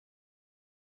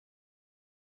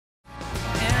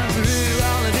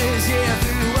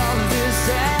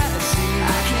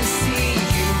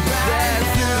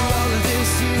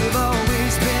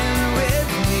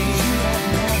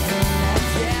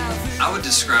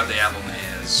describe the album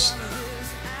as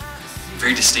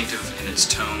very distinctive in its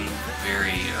tone,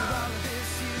 very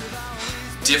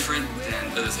different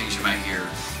than other things you might hear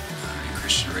in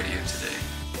Christian radio today.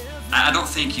 I don't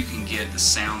think you can get the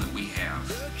sound that we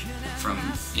have from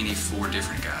any four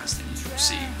different guys that you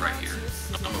see right here.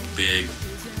 I'm a big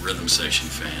rhythm section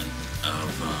fan of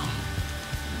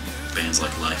bands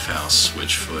like Lifehouse,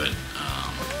 Switchfoot,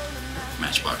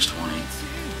 Matchbox 20,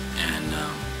 and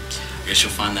I guess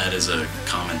you'll find that as a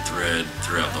common thread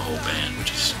throughout the whole band,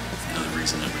 which is another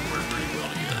reason that we work pretty well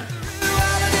together.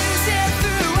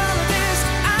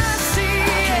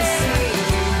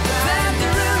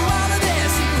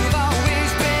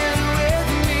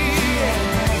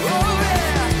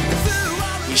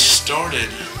 We started,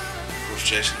 of course,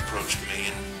 Jason approached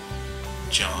me and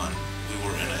John. We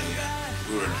were in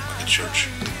like a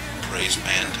church praise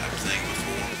band type thing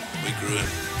before. We grew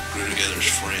together as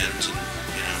friends, and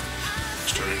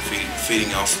started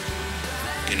feeding off,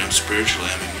 spiritually.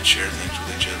 I mean, we'd share things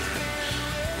with each other, and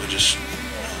we just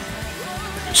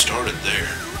it started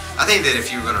there. I think that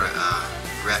if you were going to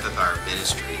wrap up our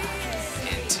ministry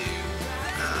into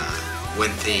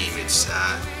one theme, it's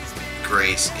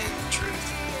grace and truth.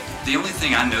 The only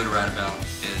thing I know to write about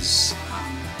is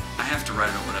I have to write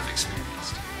about what I've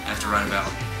experienced. I have to write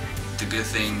about the good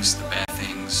things, the bad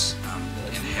things,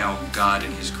 and how God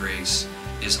and His grace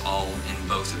is all in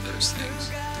both of those things.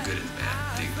 The good and the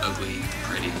bad, the ugly, the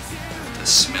pretty, the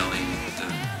smelly, the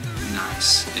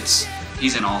nice.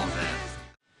 He's in all of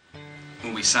that.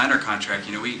 When we signed our contract,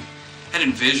 we had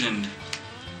envisioned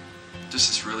just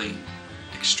this really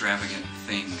extravagant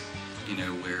thing,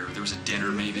 where there was a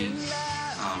dinner maybe,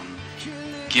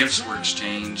 gifts were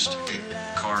exchanged,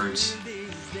 cards.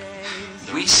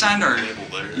 We signed our...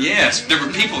 Yes, there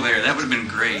were people there. That would have been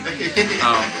great.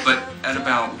 But at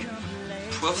about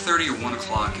 12:30 or 1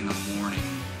 o'clock in the morning,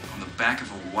 on the back of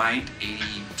a white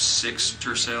 '86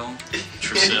 Tercel.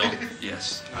 Tercel?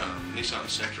 Yes. Nissan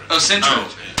Sentra. Oh, Sentra.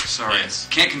 Oh, yeah. Sorry. Yes.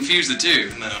 Can't confuse the two.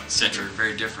 No. Sentra,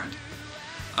 very different.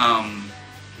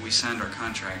 We signed our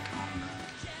contract on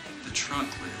the trunk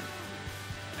lid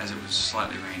as it was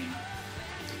slightly raining,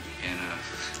 and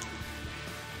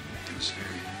it was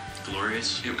very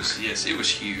glorious. It was, yes, it was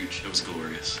huge. It was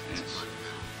glorious. Yes.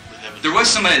 There was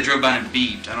somebody that drove by and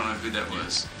beeped. I don't know who that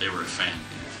was. They were a fan,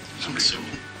 I'm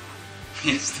assuming.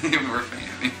 Yes, they were a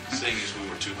fan. Seeing as we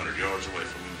were 200 yards away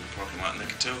from the parking lot, and they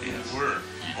could tell who Yes. we were,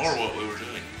 or what we were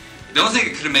doing. The only thing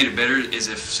that could have made it better is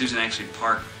if Susan actually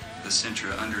parked the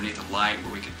Sentra underneath a light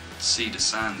where we could see to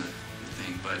sign the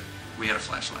thing, but we had a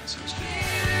flashlight, so it was good.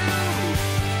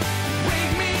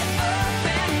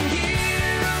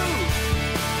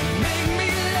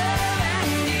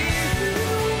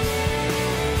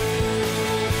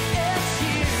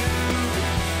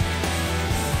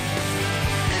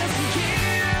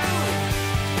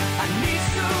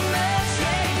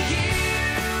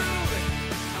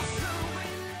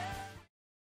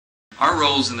 Our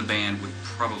roles in the band would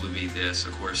probably be this.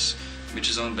 Of course, Mitch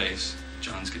is on bass,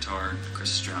 John's guitar,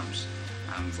 Chris's drums,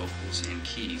 vocals and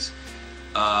keys.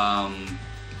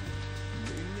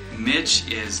 Mitch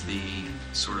is the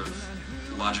sort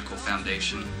of logical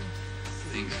foundation, I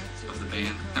think, of the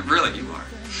band. Really, you are.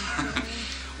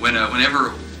 Whenever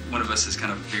one of us is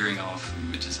kind of veering off,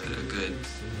 Mitch is a good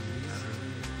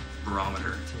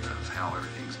barometer of how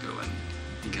everything's going.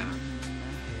 He kind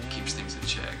of keeps things in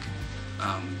check.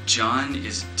 John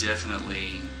is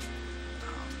definitely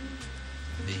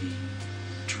the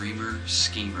dreamer,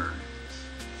 schemer,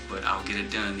 but I'll get it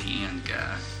done in the end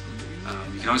guy.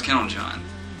 You can always count on John.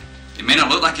 It may not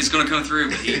look like he's going to come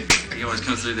through, but he always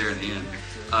comes through there in the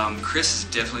end. Chris is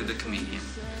definitely the comedian.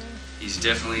 He's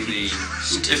definitely the...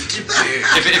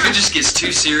 if it just gets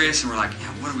too serious and we're like,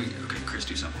 yeah, what are we... Okay, Chris,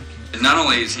 do something. And not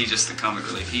only is he just the comic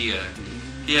relief, he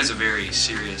has a very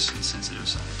serious and sensitive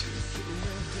side to it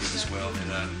as well,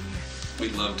 and we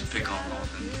love to pick on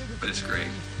often, but it's great.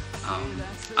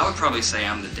 I would probably say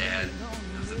I'm the dad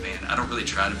of the band. I don't really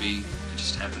try to be, it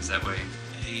just happens that way.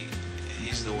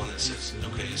 He's the one that says,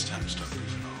 okay, it's time to start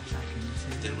goofing off.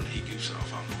 Then when he goofs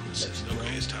off, I'm the one that says,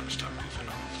 okay, it's time to start goofing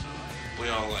off. So we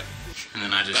all like... And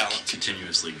then I just balance.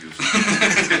 continuously goof.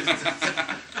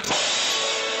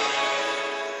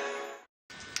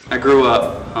 I grew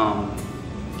up,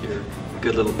 you're a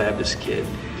good little Baptist kid.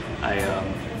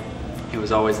 He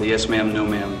was always the yes ma'am, no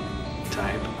ma'am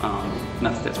type.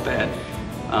 Not that that's bad.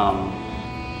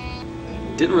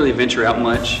 Didn't really venture out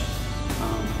much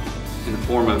in the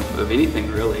form of anything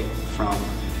really, from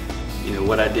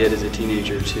what I did as a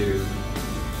teenager to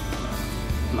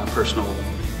my personal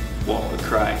walk with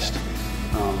Christ.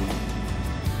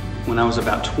 When I was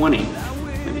about 20,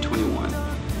 maybe 21,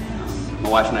 my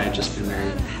wife and I had just been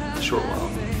married a short while.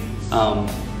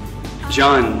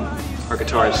 John, our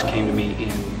guitarist, came to me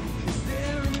and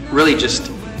really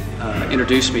just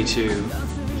introduced me to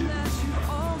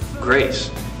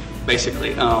grace,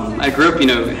 basically. I grew up,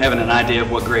 having an idea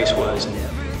of what grace was,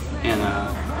 and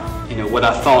what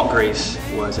I thought grace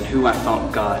was, and who I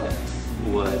thought God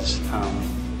was.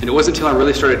 And it wasn't until I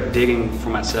really started digging for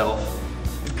myself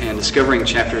and discovering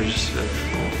chapters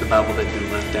of the Bible that had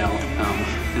been left out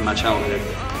in my childhood,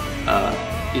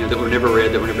 that were never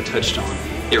read, that were never touched on.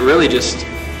 It really just,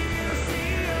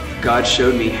 God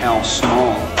showed me how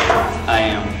small I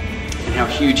am and how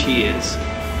huge He is,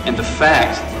 and the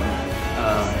fact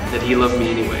that He loved me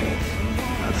anyway.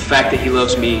 The fact that He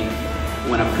loves me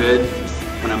when I'm good,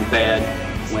 when I'm bad,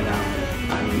 when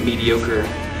I'm mediocre.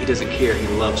 He doesn't care. He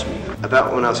loves me.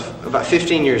 When I was about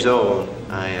 15 years old,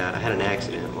 I had an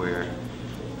accident where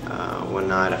one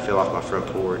night I fell off my front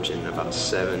porch and about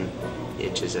 7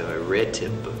 inches of a red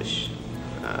tip bush,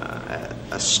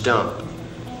 a stump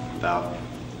about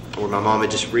where my mom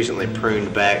had just recently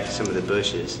pruned back some of the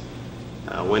bushes,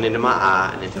 went into my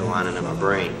eye and into the lining of my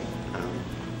brain.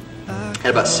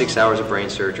 Had about 6 hours of brain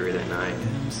surgery that night.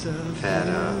 Had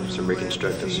some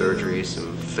reconstructive surgery,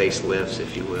 some facelifts,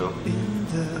 if you will,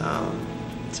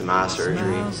 some eye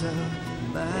surgery,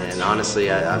 and honestly,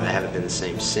 I haven't been the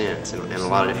same since in a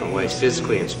lot of different ways,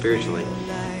 physically and spiritually.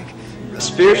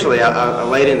 Spiritually, I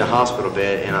laid in the hospital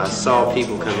bed and I saw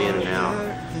people come in and out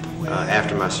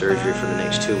after my surgery for the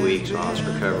next 2 weeks while I was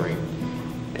recovering.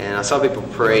 And I saw people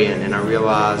pray, and I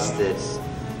realized that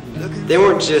they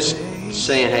weren't just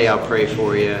saying, "Hey, I'll pray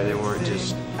for you." They weren't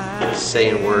just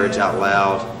saying words out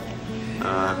loud.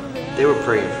 They were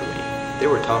praying for me. They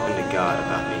were talking to God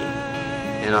about me.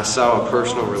 And I saw a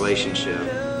personal relationship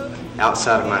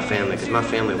outside of my family, because my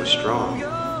family was strong.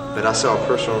 But I saw a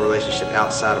personal relationship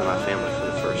outside of my family for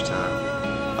the first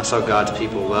time. I saw God's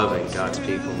people loving God's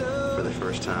people for the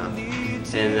first time.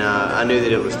 And I knew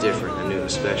that it was different. I knew it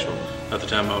was special. At the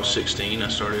time I was 16, I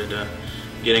started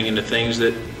getting into things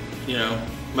that,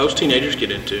 most teenagers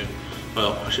get into.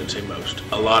 Well, I shouldn't say most.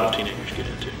 A lot of teenagers get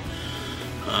into.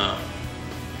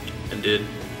 And did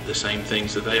the same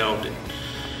things that they all did.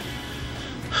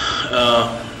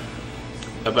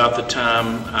 About the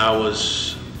time I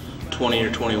was 20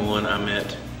 or 21, I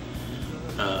met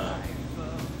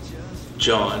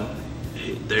John.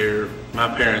 My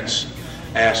parents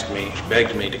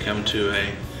begged me to come to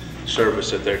a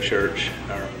service at their church.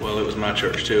 Well, it was my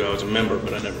church too. I was a member,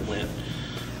 but I never went.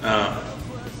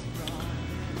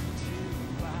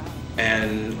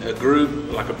 And a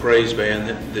group, like a praise band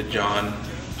that John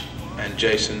and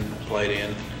Jason played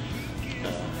in,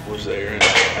 was there, and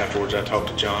afterwards I talked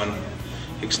to John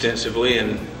extensively,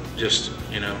 and just,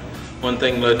 one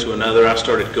thing led to another. I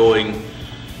started going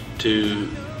to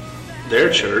their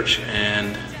church,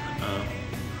 and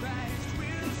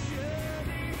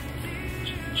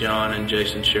John and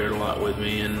Jason shared a lot with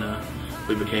me, and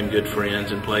we became good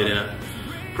friends and played in a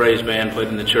praise band, played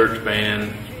in the church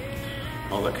band,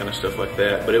 all that kind of stuff like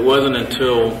that. But it wasn't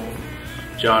until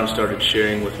John started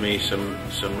sharing with me some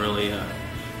really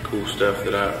cool stuff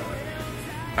that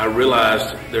I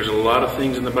realized there's a lot of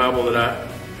things in the Bible that I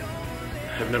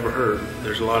have never heard.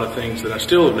 There's a lot of things that I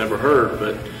still have never heard,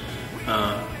 but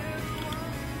a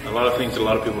lot of things that a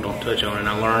lot of people don't touch on. And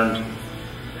I learned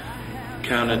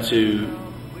kind of to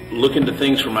look into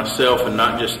things for myself and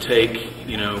not just take,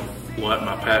 what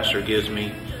my pastor gives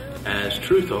me as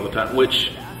truth all the time,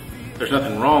 which there's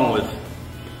nothing wrong with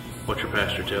what your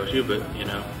pastor tells you, but,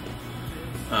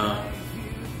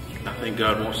 I think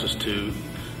God wants us to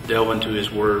delve into His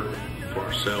Word for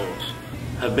ourselves.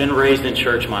 I've been raised in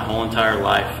church my whole entire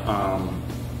life.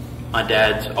 My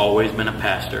dad's always been a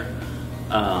pastor.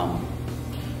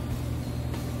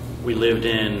 We lived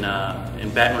in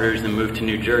Baton Rouge, then moved to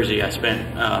New Jersey. I spent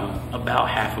about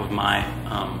half of my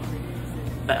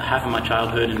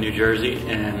childhood in New Jersey,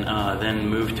 and then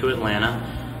moved to Atlanta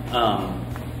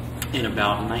in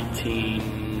about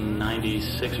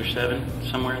 1996 or 7,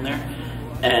 somewhere in there.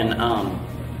 And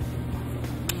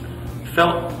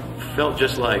felt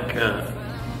just like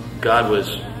God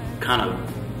was kind of,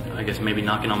 I guess, maybe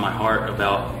knocking on my heart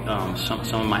about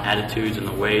some of my attitudes and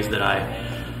the ways that I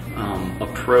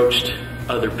approached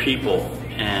other people.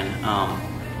 And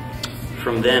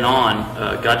from then on,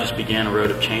 God just began a road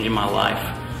of changing my life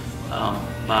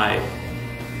by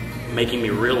making me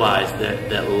realize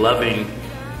that loving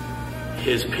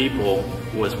His people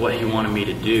was what He wanted me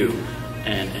to do,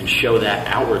 and show that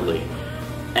outwardly.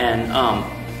 And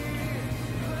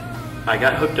I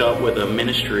got hooked up with a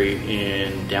ministry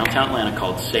in downtown Atlanta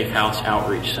called Safe House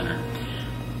Outreach Center.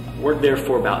 worked there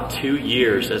for about 2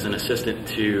 years as an assistant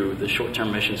to the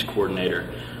short-term missions coordinator.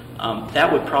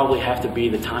 That would probably have to be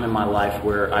the time in my life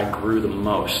where I grew the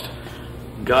most.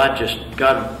 God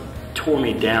tore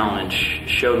me down and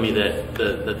showed me that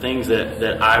the things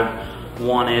that I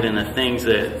wanted and the things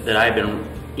that I've been,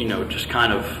 just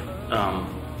kind of,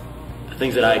 the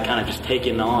things that I kind of just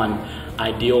taken on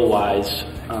ideal-wise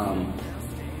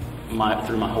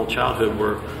through my whole childhood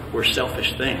were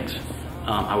selfish things.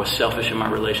 I was selfish in my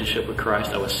relationship with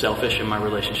Christ. I was selfish in my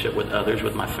relationship with others,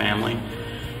 with my family.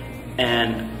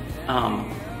 And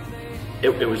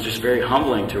it was just very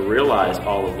humbling to realize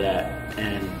all of that.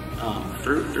 And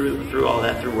through all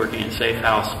that, through working in Safe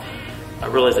House, I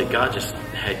realized that God just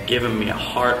had given me a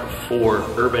heart for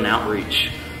urban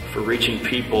outreach, for reaching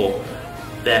people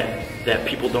that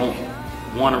people don't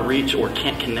want to reach or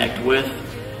can't connect with.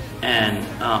 And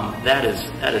that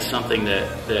is something that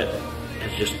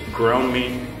has just grown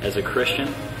me as a Christian,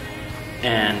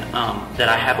 and that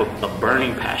I have a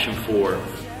burning passion for.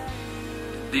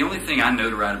 The only thing I know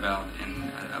to write about,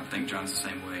 and I think John's the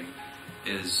same way,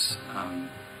 is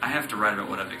I have to write about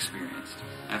what I've experienced.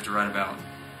 I have to write about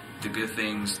the good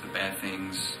things, the bad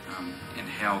things, and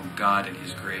how God and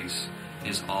His grace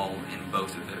is all in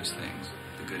both of those things,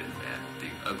 the good and the bad,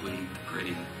 the ugly, the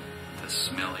pretty, the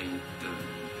smelly, the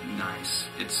nice.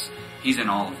 He's in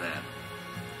all of that.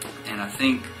 And I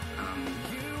think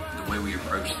the way we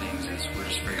approach things is we're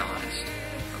just very honest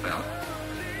about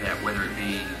that, whether it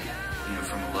be,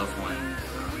 from a loved one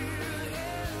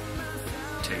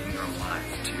taking their own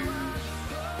life to,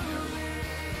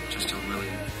 just a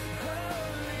really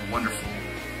wonderful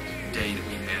day that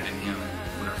we've had in Him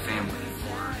with our family,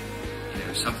 or,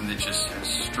 something that just has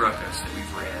struck us that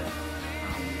we've read.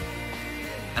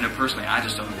 I know personally, I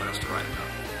just don't know what else to write about.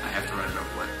 I have to write about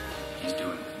what He's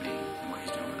doing with me.